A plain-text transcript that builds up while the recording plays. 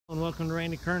And welcome to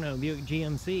Randy Curnow, Buick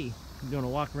GMC. I'm doing a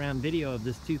walk around video of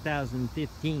this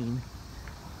 2015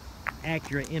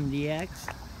 Acura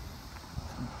MDX.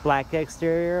 Black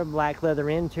exterior, black leather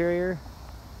interior.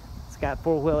 It's got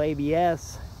 4-wheel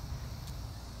ABS,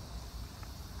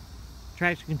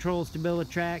 traction control,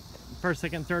 StabiliTrak, first,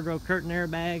 second, third row curtain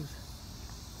airbags.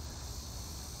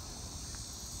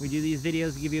 We do these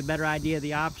videos to give you a better idea of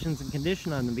the options and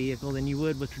condition on the vehicle than you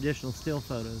would with traditional still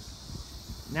photos.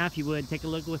 Now, if you would, take a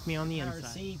look with me on the inside.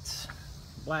 Seats,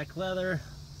 black leather,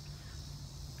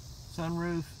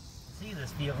 sunroof. See,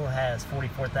 this vehicle has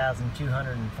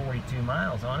 44,242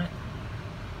 miles on it.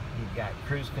 You've got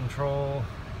cruise control,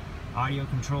 audio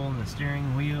control in the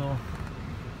steering wheel,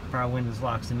 power windows,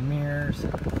 locks and mirrors.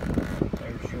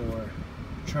 There's your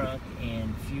trunk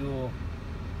and fuel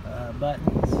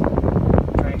buttons,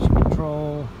 traction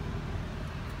control.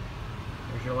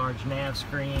 There's your large nav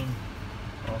screen.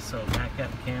 Also backup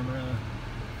camera.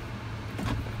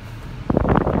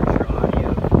 There's your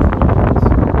audio controls.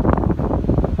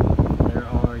 There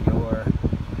are your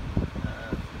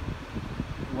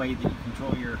way that you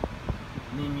control your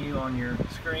menu on your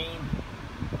screen.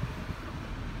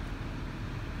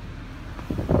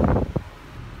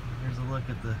 Here's a look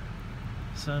at the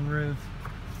sunroof.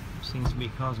 Seems to be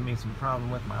causing me some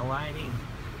problem with my lighting.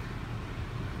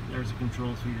 There's the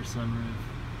controls for your sunroof.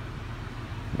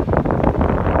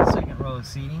 Row of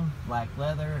seating, black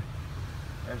leather.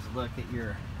 There's a look at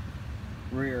your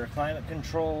rear climate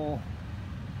control,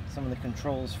 some of the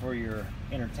controls for your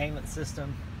entertainment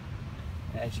system.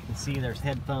 As you can see, there's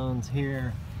headphones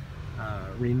here,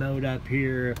 remote up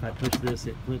here. If I push this,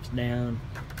 it flips down.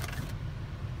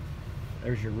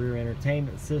 There's your rear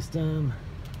entertainment system.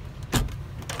 Look at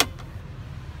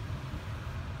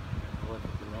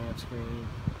the nav screen.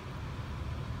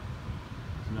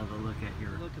 Another look at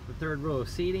the third row of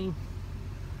seating.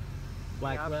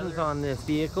 Black options on this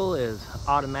vehicle is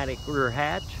automatic rear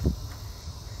hatch.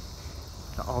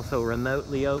 It also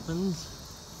remotely opens.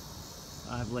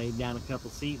 I've laid down a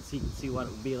couple seats so you can see what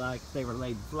it would be like if they were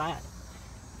laid flat.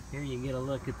 Here you get a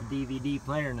look at the DVD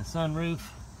player and the sunroof.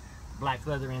 Black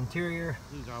leather interior.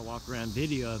 This is our walk around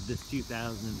video of this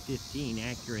 2015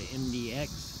 Acura MDX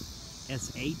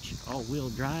SH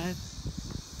all-wheel drive.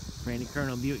 Randy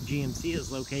Curnow Buick GMC is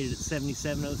located at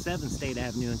 7707 State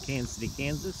Avenue in Kansas City,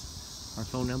 Kansas. Our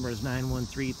phone number is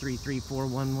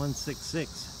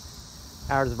 913-334-1166.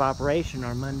 Hours of operation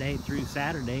are Monday through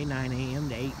Saturday, 9 a.m.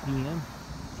 to 8 p.m.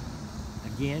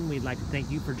 Again, we'd like to thank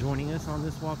you for joining us on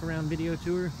this walk around video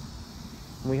tour.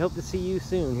 And we hope to see you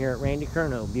soon here at Randy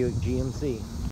Curnow Buick GMC.